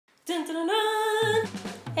Dun, dun, dun, dun.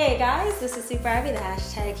 Hey guys, this is Super Ivy, the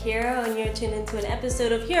hashtag hero, and you're tuned into an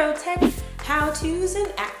episode of Hero Tech how-tos and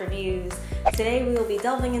app reviews. Today we will be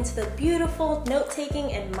delving into the beautiful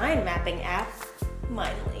note-taking and mind mapping app,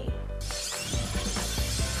 Mindly.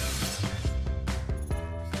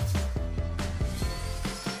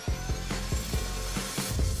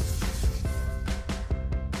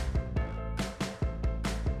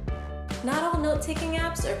 Not all note-taking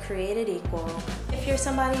apps are created equal. If you're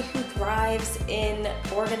somebody who thrives in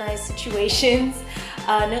organized situations,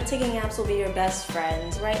 note-taking apps will be your best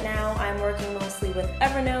friend. Right now, I'm working mostly with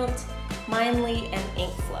Evernote, Mindly, and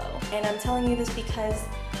InkFlow. And I'm telling you this because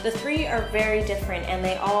the three are very different and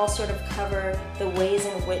they all sort of cover the ways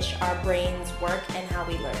in which our brains work and how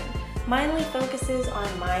we learn. Mindly focuses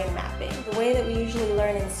on mind mapping. The way that we usually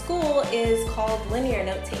learn in school is called linear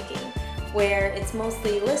note-taking, where it's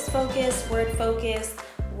mostly list focused, word focused,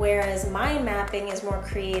 whereas mind mapping is more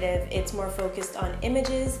creative. It's more focused on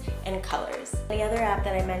images and colors. The other app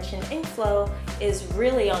that I mentioned, InkFlow, is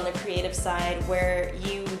really on the creative side where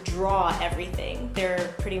you draw everything.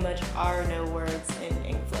 There pretty much are no words in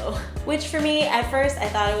InkFlow. Which for me, at first I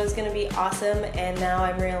thought it was gonna be awesome, and now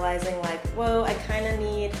I'm realizing like, whoa, I kinda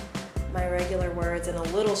need my regular words and a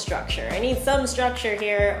little structure. I need some structure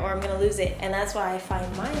here or I'm gonna lose it. And that's why I find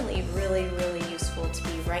Mindly really, really useful to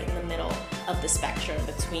be right in the middle of the spectrum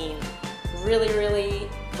between really, really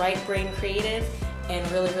right brain creative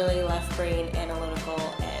and really, really left brain analytical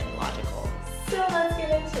and logical. So let's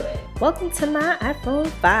get into it. Welcome to my iPhone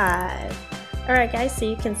 5. Alright guys, so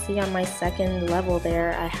you can see on my second level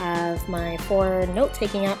there, I have my 4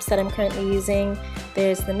 note-taking apps that I'm currently using.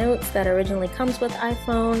 There's the notes that originally comes with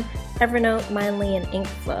iPhone, Evernote, Mindly, and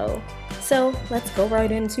InkFlow. So let's go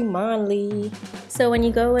right into Mindly. So when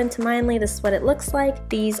you go into Mindly, this is what it looks like.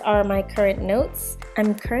 These are my current notes.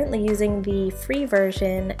 I'm currently using the free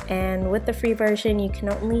version, and with the free version you can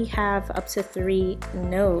only have up to 3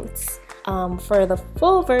 notes. For the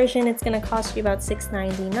full version, it's going to cost you about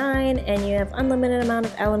 $6.99, and you have unlimited amount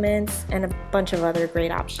of elements and a bunch of other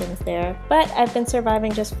great options there. But I've been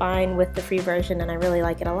surviving just fine with the free version and I really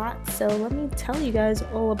like it a lot. So let me tell you guys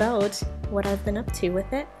all about what I've been up to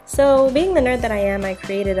with it. So being the nerd that I am, I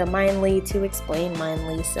created a Mindly to explain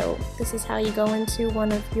Mindly. So this is how you go into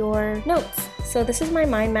one of your notes. So this is my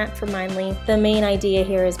mind map for Mindly. The main idea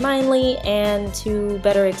here is Mindly, and to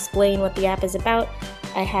better explain what the app is about,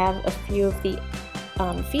 I have a few of the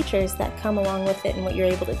features that come along with it and what you're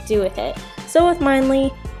able to do with it. So with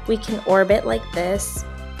Mindly, we can orbit like this,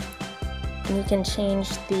 and you can change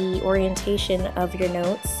the orientation of your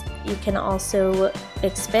notes. You can also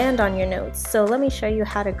expand on your notes. So let me show you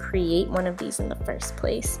how to create one of these in the first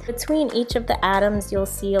place. Between each of the atoms, you'll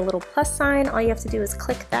see a little plus sign. All you have to do is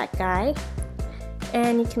click that guy,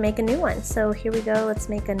 and you can make a new one. So here we go, let's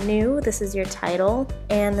make a new. This is your title,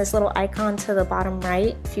 and this little icon to the bottom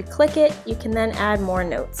right, if you click it, you can then add more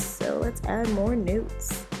notes. So let's add more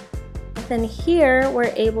notes. Then here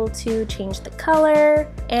we're able to change the color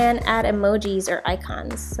and add emojis or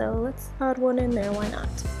icons. So let's add one in there, why not?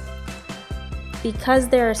 Because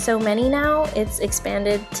there are so many now, it's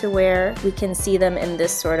expanded to where we can see them in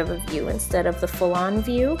this sort of a view instead of the full-on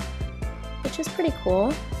view, which is pretty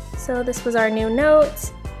cool. So this was our new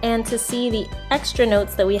note, and to see the extra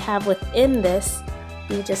notes that we have within this,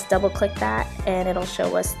 we just double click that and it'll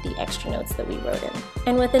show us the extra notes that we wrote in.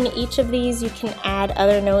 And within each of these you can add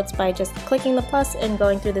other notes by just clicking the plus and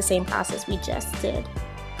going through the same process we just did.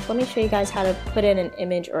 Let me show you guys how to put in an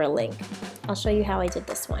image or a link. I'll show you how I did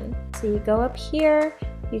this one. So you go up here,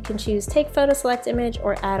 you can choose take photo, select image,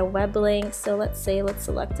 or add a web link. So let's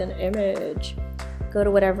select an image. Go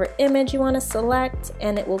to whatever image you want to select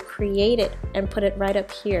and it will create it and put it right up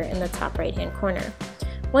here in the top right hand corner.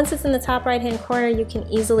 Once it's in the top right hand corner, you can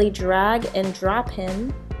easily drag and drop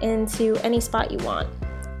him into any spot you want,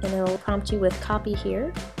 and it'll prompt you with copy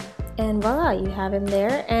here, and voila, you have him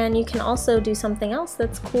there. And you can also do something else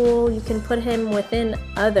that's cool. You can put him within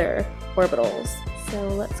other orbitals. So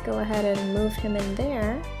let's go ahead and move him in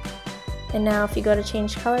there. And now if you go to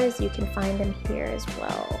change colors, you can find him here as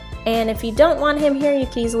well. And if you don't want him here, you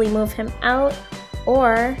can easily move him out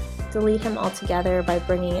or delete him altogether by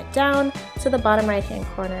bringing it down to the bottom right hand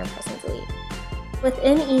corner and pressing delete.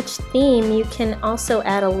 Within each theme, you can also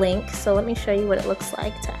add a link. So let me show you what it looks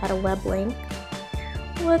like to add a web link.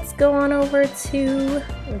 Let's go on over to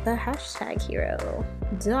the hashtag hero.com.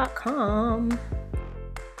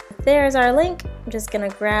 There's our link. I'm just gonna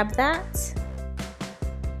grab that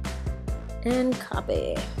and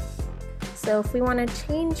copy. So if we want to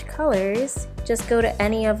change colors, just go to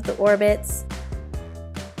any of the orbits,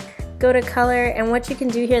 go to color, and what you can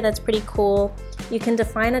do here that's pretty cool you can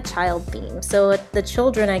define a child theme. So the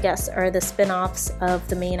children, I guess, are the spin-offs of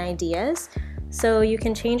the main ideas. So you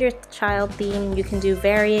can change your child theme. You can do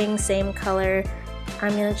varying, same color.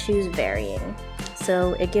 I'm gonna choose varying.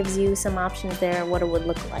 So it gives you some options there what it would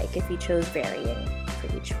look like if you chose varying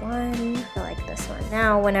for each one. I like this one.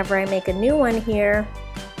 Now, whenever I make a new one here,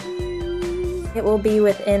 it will be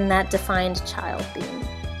within that defined child theme.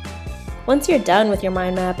 Once you're done with your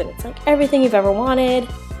mind map and it's like everything you've ever wanted,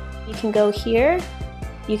 you can go here.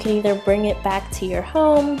 You can either bring it back to your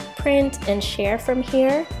home, print, and share from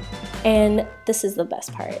here. And this is the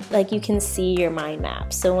best part. Like, you can see your mind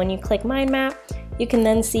map. So when you click mind map, you can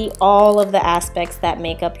then see all of the aspects that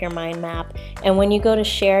make up your mind map. And when you go to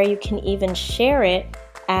share, you can even share it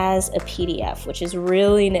as a PDF, which is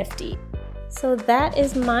really nifty. So that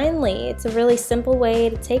is Mindly. It's a really simple way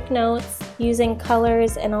to take notes using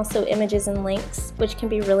colors and also images and links, which can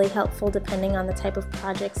be really helpful depending on the type of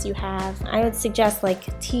projects you have. I would suggest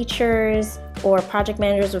like teachers or project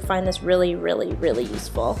managers would find this really, really, really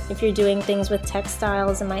useful. If you're doing things with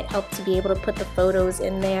textiles, it might help to be able to put the photos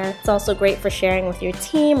in there. It's also great for sharing with your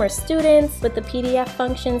team or students with the PDF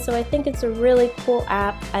function. So I think it's a really cool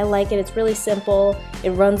app. I like it. It's really simple.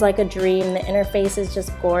 It runs like a dream. The interface is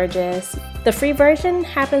just gorgeous. The free version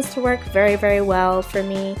happens to work very, very well for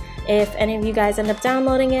me. If any of you guys end up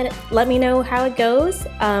downloading it, let me know how it goes.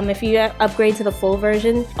 If you upgrade to the full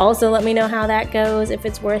version, also let me know how that goes, if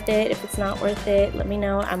it's worth it, if it's not worth it, let me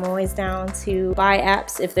know. I'm always down to buy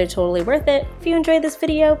apps if they're totally worth it. If you enjoyed this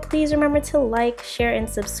video, please remember to like, share, and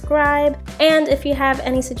subscribe. And if you have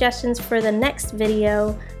any suggestions for the next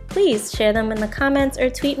video, please share them in the comments or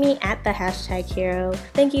tweet me at the #hero.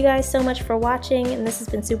 Thank you guys so much for watching, and this has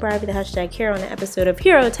been Super Ivy, the #hero, on an episode of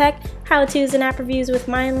Hero Tech, How-Tos and App Reviews with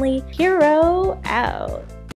Mindly. Hero out.